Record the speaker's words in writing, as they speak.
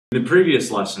In the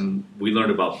previous lesson, we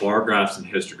learned about bar graphs and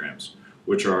histograms,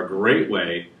 which are a great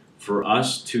way for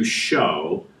us to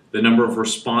show the number of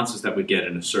responses that we get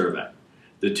in a survey.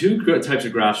 The two types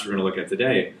of graphs we're going to look at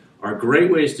today are great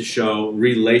ways to show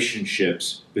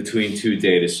relationships between two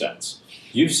data sets.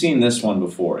 You've seen this one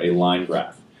before, a line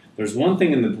graph. There's one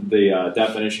thing in the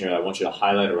definition here that I want you to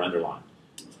highlight or underline.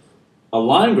 A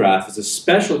line graph is a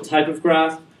special type of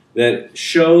graph that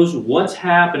shows what's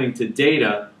happening to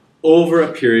data over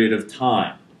a period of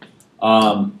time.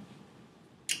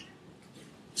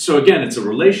 So again, it's a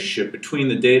relationship between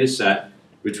the data set,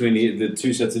 between the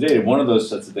two sets of data. One of those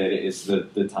sets of data is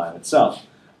the time itself.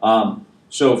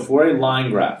 So for a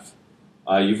line graph,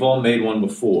 you've all made one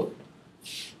before.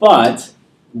 But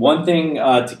one thing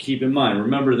to keep in mind,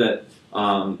 remember that,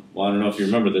 well, I don't know if you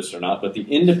remember this or not, but the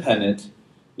independent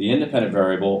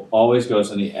variable always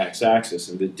goes on the x-axis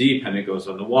and the dependent goes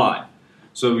on the y.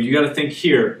 So you got to think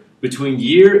here, between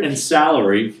year and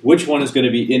salary, which one is going to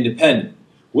be independent?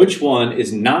 Which one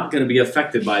is not going to be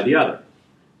affected by the other?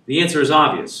 The answer is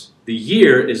obvious. The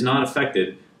year is not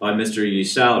affected by Mr.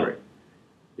 Yi's salary.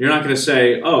 You're not going to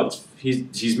say, oh,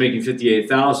 he's making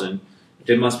 $58,000.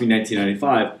 It must be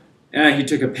 1995. He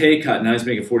took a pay cut, now he's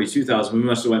making $42,000. We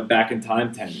must have went back in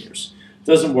time 10 years. It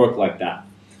doesn't work like that.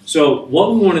 So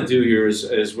what we want to do here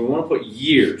is we want to put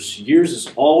years. Years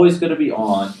is always going to be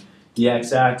on the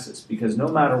x-axis, because no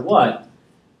matter what,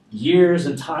 years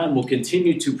and time will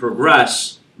continue to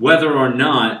progress whether or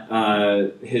not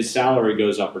his salary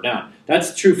goes up or down.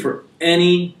 That's true for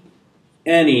any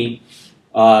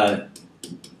line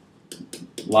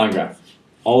graph.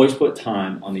 Always put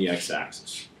time on the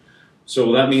x-axis.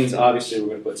 So that means obviously we're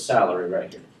going to put salary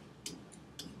right here.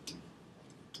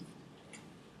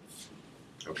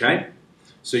 Okay?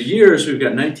 So years, we've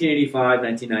got 1985,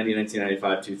 1990,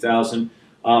 1995, 2000.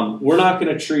 We're not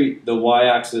going to treat the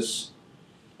y-axis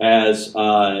as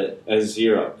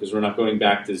 0 because we're not going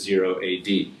back to 0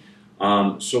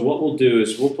 AD. So what we'll do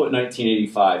is we'll put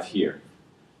 1985 here.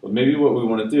 But maybe what we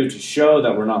want to do to show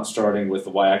that we're not starting with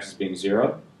the y-axis being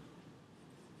 0,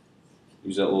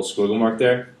 use that little squiggle mark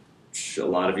there, which a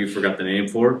lot of you forgot the name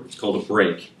for. It's called a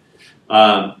break.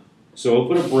 So we'll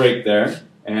put a break there,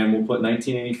 and we'll put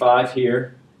 1985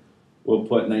 here. We'll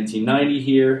put 1990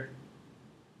 here.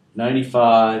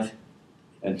 95,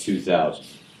 and 2000.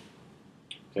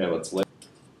 Okay, let's lay.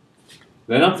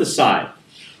 Then up the side,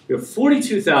 we have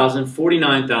 42,000,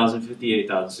 49,000,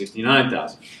 58,000,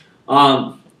 69,000.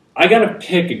 I got to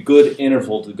pick a good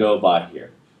interval to go by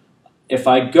here. If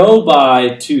I go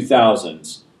by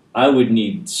 2000s, I would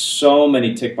need so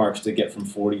many tick marks to get from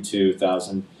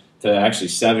 42,000 to actually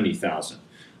 70,000.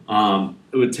 It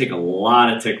would take a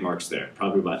lot of tick marks there,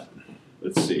 probably about,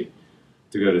 let's see.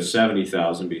 To go to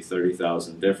 70,000 be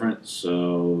 30,000 different,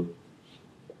 so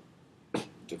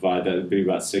divide that, would be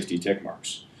about 60 tick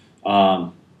marks.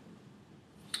 So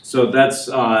that's,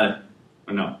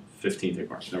 no, 15 tick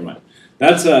marks, never mind.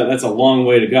 That's a long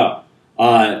way to go.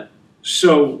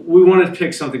 So we want to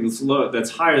pick something that's low, that's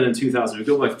higher than 2,000. If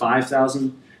we go by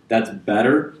 5,000, that's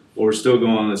better, or we're still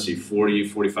going, let's see, 40,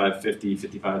 45, 50,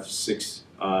 55,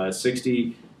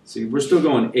 60. See, we're still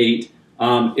going 8.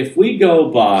 If we go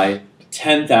by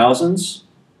 10,000s,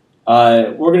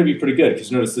 we're going to be pretty good,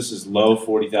 because notice this is low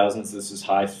 40,000s, this is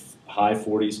high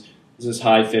 40s, this is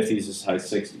high 50s, this is high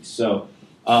 60s. So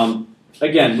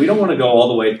again, we don't want to go all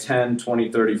the way 10, 20,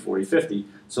 30, 40, 50.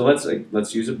 So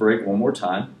let's use a break one more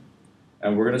time,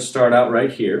 and we're going to start out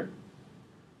right here.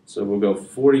 So we'll go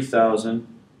 40,000,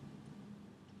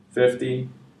 50,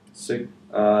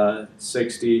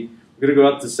 60. We're going to go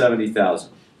up to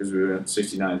 70,000 because we were at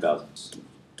 69,000.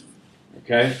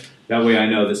 Okay. That way I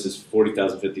know this is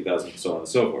 40,000, 50,000, so on and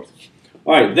so forth.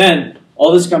 All right, then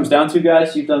all this comes down to,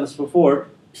 guys, you've done this before,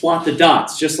 plot the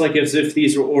dots, just like as if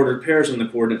these were ordered pairs on the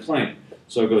coordinate plane.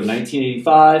 So I go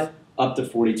 1985 up to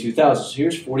 42,000. So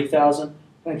here's 40,000. I'm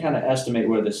going to kind of estimate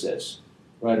where this is,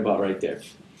 right about right there.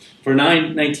 For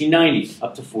 1990,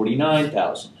 up to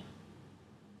 49,000.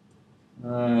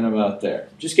 And about there.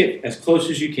 Just get as close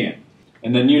as you can.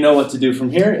 And then you know what to do from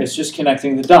here. It's just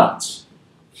connecting the dots.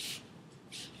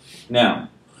 Now,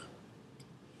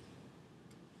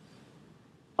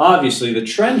 obviously the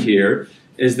trend here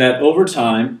is that over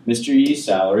time, Mr. Yi's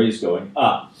salary is going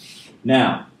up.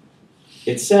 Now,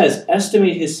 it says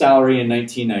estimate his salary in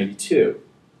 1992.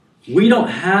 We don't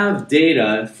have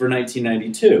data for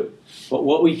 1992, but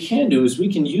what we can do is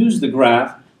we can use the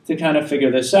graph to kind of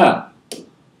figure this out.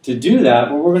 To do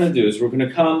that, what we're going to do is we're going to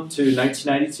come to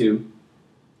 1992,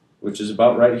 which is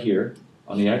about right here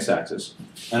on the x-axis,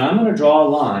 and I'm going to draw a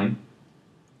line,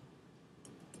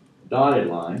 dotted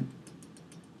line,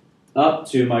 up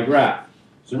to my graph.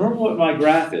 So remember what my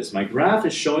graph is. My graph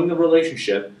is showing the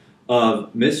relationship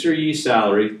of Mr. Yi's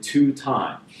salary to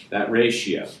time, that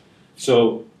ratio.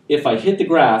 So if I hit the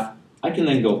graph, I can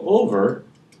then go over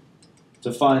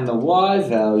to find the y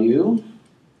value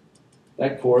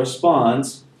that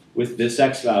corresponds with this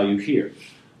x value here.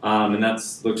 And that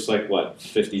looks like what,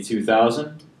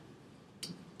 52,000?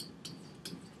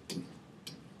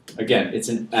 Again, it's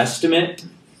an estimate,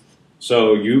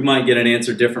 so you might get an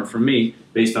answer different from me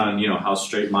based on how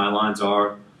straight my lines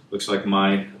are. Looks like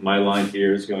my line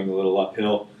here is going a little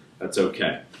uphill. That's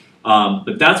okay.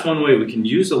 But that's one way we can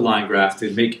use a line graph to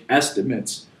make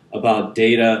estimates about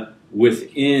data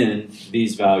within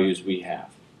these values we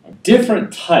have. A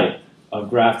different type of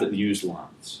graph that use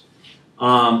lines.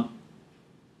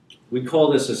 We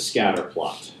call this a scatter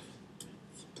plot.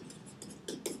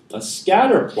 A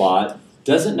scatter plot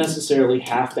doesn't necessarily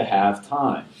have to have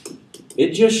time.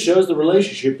 It just shows the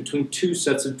relationship between two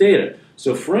sets of data.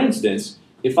 So for instance,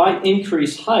 if I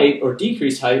increase height or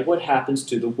decrease height, what happens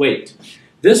to the weight?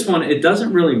 This one, it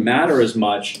doesn't really matter as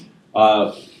much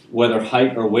whether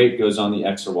height or weight goes on the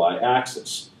x or y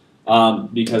axis.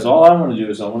 Because all I want to do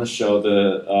is I want to show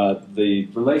the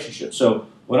relationship. So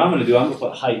what I'm going to do, I'm going to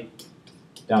put height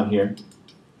down here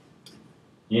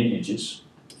in inches.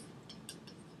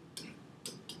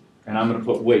 And I'm going to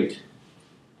put weight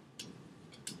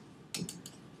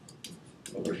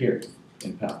over here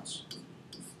in pounds.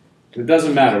 It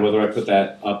doesn't matter whether I put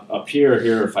that up here or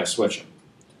here or if I switch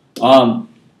them.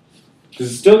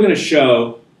 Because it's still going to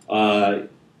show the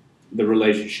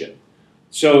relationship.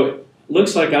 So it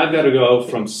looks like I've got to go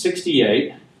from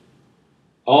 68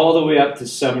 all the way up to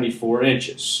 74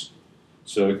 inches.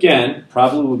 So again,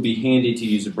 probably would be handy to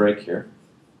use a break here.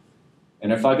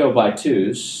 And if I go by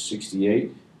twos,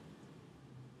 68,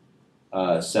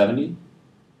 70,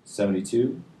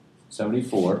 72,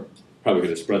 74. Probably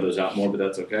going to spread those out more, but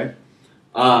that's okay.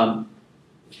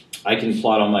 I can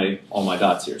plot all my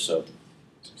dots here. So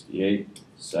 68,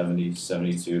 70,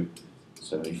 72,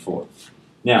 74.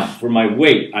 Now, for my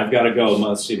weight, I've got to go,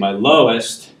 let's see, my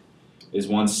lowest is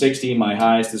 160, my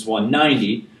highest is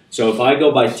 190. So if I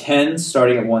go by 10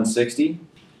 starting at 160,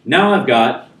 now I've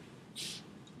got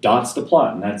dots to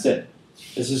plot, and that's it.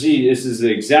 This is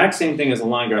the exact same thing as a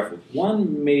line graph with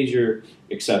one major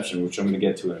exception, which I'm going to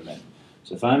get to in a minute.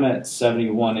 So if I'm at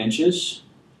 71 inches,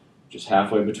 just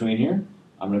halfway between here,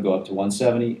 I'm going to go up to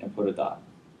 170 and put a dot.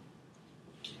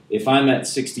 If I'm at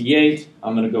 68,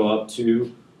 I'm going to go up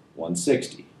to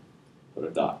 160, put a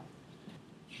dot.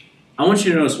 I want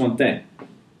you to notice one thing.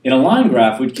 In a line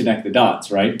graph, we'd connect the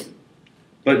dots, right?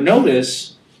 But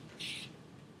notice,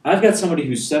 I've got somebody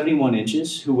who's 71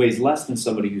 inches who weighs less than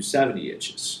somebody who's 70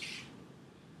 inches.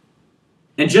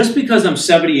 And just because I'm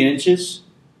 70 inches,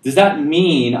 does that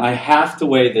mean I have to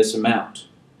weigh this amount?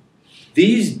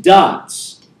 These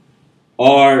dots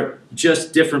are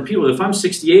just different people. If I'm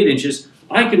 68 inches,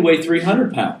 I could weigh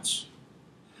 300 pounds.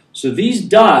 So these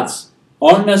dots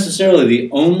aren't necessarily the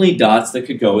only dots that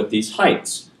could go with these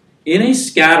heights. In a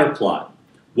scatter plot,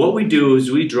 what we do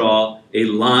is we draw a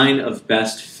line of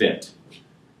best fit.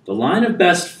 The line of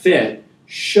best fit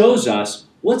shows us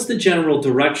what's the general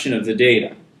direction of the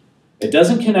data. It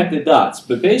doesn't connect the dots,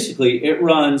 but basically it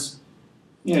runs,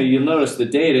 you'll notice the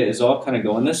data is all kind of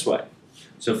going this way.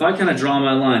 So if I kind of draw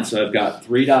my line, so I've got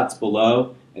 3 dots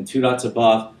below and 2 dots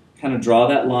above, kind of draw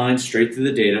that line straight through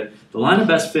the data. The line of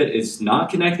best fit is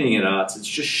not connecting the dots, it's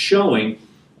just showing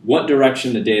what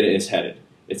direction the data is headed.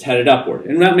 It's headed upward,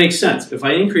 and that makes sense. If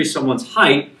I increase someone's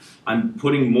height, I'm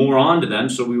putting more onto them,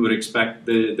 so we would expect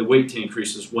the weight to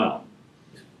increase as well.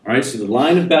 All right, so the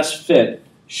line of best fit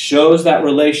shows that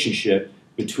relationship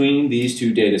between these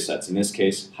two data sets, in this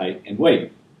case, height and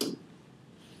weight.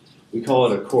 We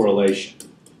call it a correlation.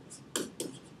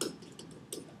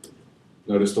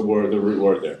 Notice the root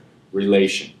word there,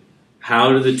 relation.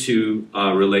 How do the two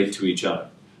relate to each other?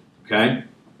 Okay?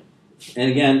 And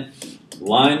again,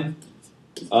 line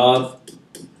of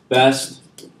best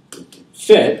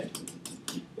fit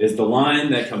is the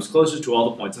line that comes closest to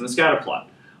all the points in the scatter plot.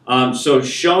 So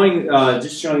just showing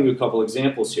you a couple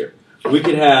examples here. We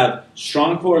could have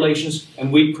strong correlations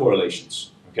and weak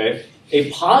correlations. Okay?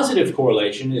 A positive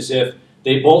correlation is if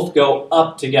they both go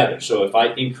up together. So if I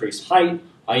increase height,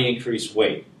 I increase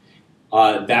weight.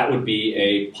 That would be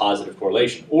a positive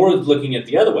correlation. Or looking at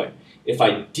the other way, if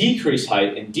I decrease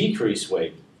height and decrease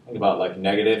weight, think about like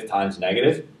negative times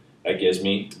negative, that gives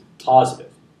me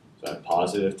positive. So I have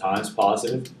positive times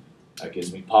positive, that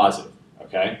gives me positive,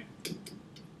 okay?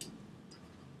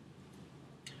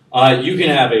 You can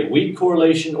have a weak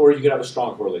correlation or you can have a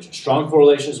strong correlation. Strong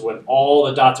correlation is when all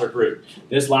the dots are grouped.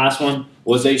 This last one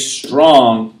was a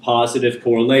strong positive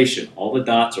correlation. All the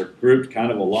dots are grouped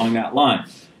kind of along that line.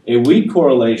 A weak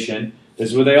correlation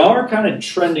is where they are kind of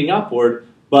trending upward,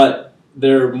 but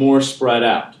they're more spread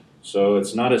out. So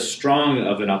it's not as strong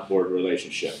of an upward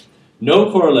relationship.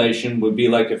 No correlation would be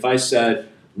like if I said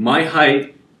my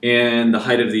height and the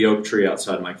height of the oak tree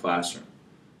outside my classroom.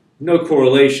 No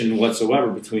correlation whatsoever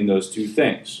between those two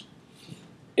things.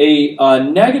 A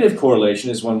negative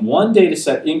correlation is when one data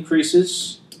set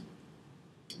increases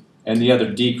and the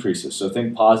other decreases. So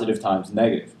think positive times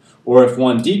negative. Or if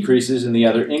one decreases and the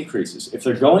other increases. If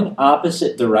they're going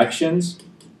opposite directions,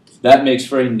 that makes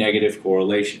for a negative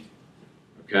correlation.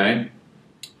 Okay?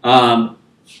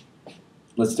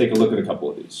 Let's take a look at a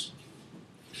couple of these.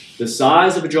 The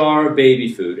size of a jar of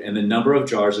baby food and the number of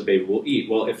jars a baby will eat.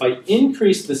 Well, if I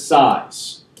increase the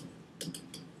size,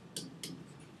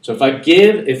 so if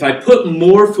I put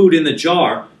more food in the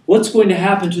jar, what's going to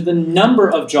happen to the number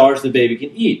of jars the baby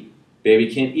can eat?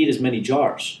 Baby can't eat as many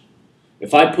jars.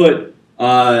 If I put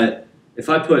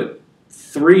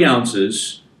 3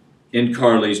 ounces in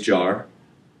Carly's jar,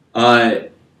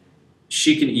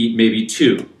 she can eat maybe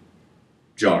 2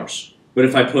 jars. But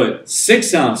if I put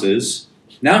 6 ounces,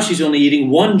 now she's only eating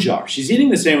 1 jar. She's eating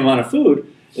the same amount of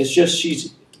food, it's just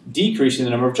she's decreasing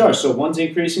the number of jars. So one's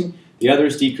increasing, the other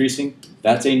is decreasing.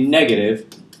 That's a negative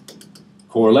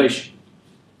correlation.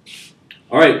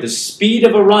 All right, the speed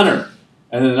of a runner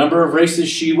and the number of races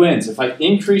she wins. If I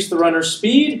increase the runner's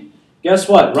speed, guess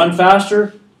what? Run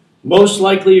faster, most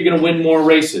likely you're going to win more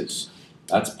races.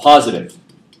 That's positive.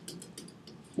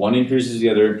 One increases, the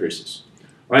other increases.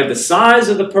 All right, the size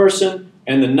of the person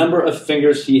and the number of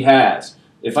fingers he has.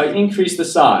 If I increase the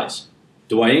size,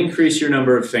 do I increase your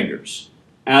number of fingers?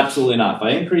 Absolutely not. If I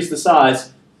increase the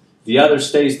size, the other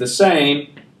stays the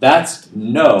same. That's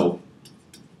no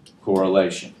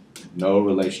correlation. No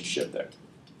relationship there.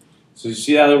 So you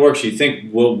see how that works? You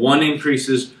think, well, one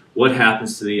increases, what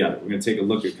happens to the other? We're going to take a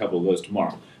look at a couple of those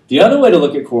tomorrow. The other way to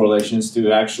look at correlation is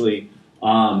to actually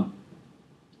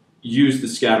use the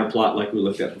scatter plot like we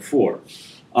looked at before.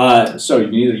 So you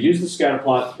can either use the scatter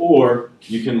plot or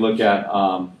you can look at,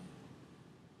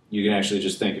 you can actually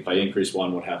just think if I increase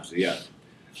one, what happens to the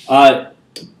other.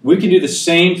 We can do the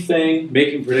same thing,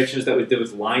 making predictions that we did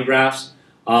with line graphs.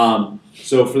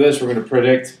 So for this, we're going to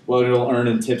predict what it'll earn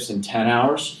in tips in 10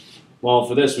 hours. Well,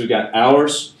 for this, we've got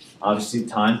hours, obviously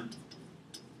time,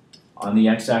 on the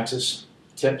x-axis,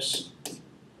 tips,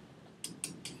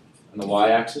 and the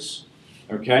y-axis.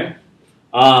 Okay?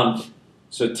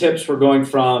 So tips, we're going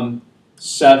from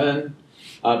 7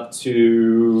 up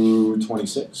to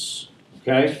 26.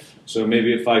 Okay? So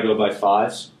maybe if I go by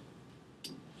 5s.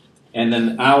 And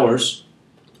then hours,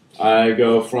 I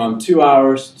go from 2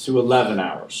 hours to 11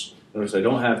 hours. Notice I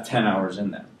don't have 10 hours in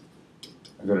there.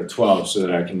 I go to 12 so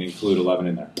that I can include 11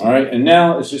 in there. All right, and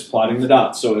now it's just plotting the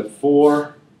dots. So at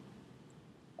 4,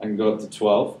 I can go up to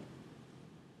 12.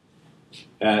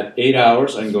 At 8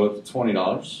 hours, I can go up to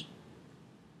 $20.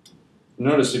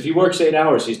 Notice if he works 8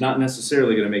 hours, he's not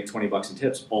necessarily going to make 20 bucks in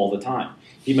tips all the time.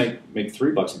 He might make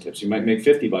 3 bucks in tips. He might make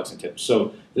 50 bucks in tips.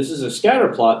 So this is a scatter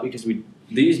plot because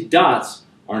these dots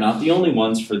are not the only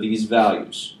ones for these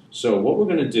values. So what we're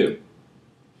going to do,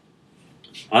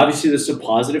 obviously this is a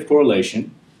positive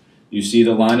correlation. You see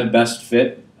the line of best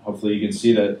fit. Hopefully you can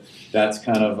see that that's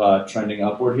kind of trending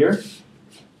upward here.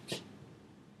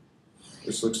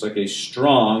 This looks like a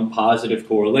strong positive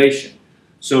correlation.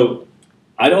 So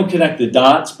I don't connect the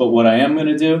dots, but what I am going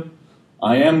to do,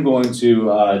 I am going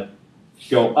to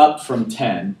go up from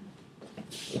 10.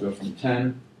 So go from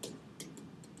 10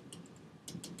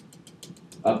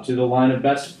 up to the line of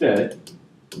best fit,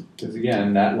 because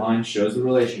again, that line shows the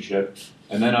relationship,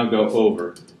 and then I'll go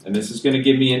over. And this is going to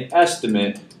give me an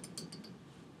estimate,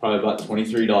 probably about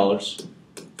 $23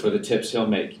 for the tips he'll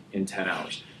make in 10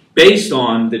 hours, based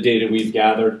on the data we've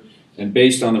gathered and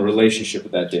based on the relationship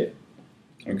of that data.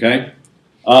 Okay?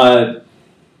 I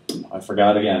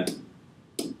forgot again.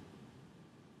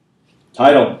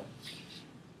 Title.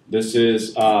 This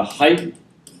is height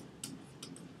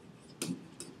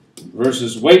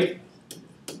versus weight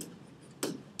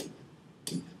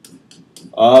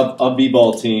of a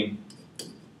b-ball team.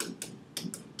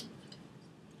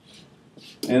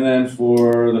 And then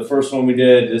for the first one we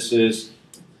did, this is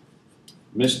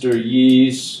Mr.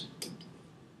 Yee's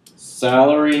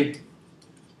salary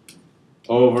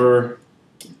over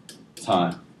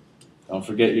time. Don't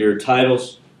forget your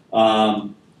titles.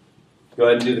 Go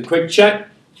ahead and do the quick check,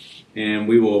 and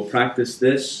we will practice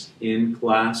this in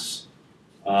class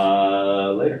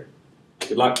later.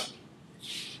 Good luck.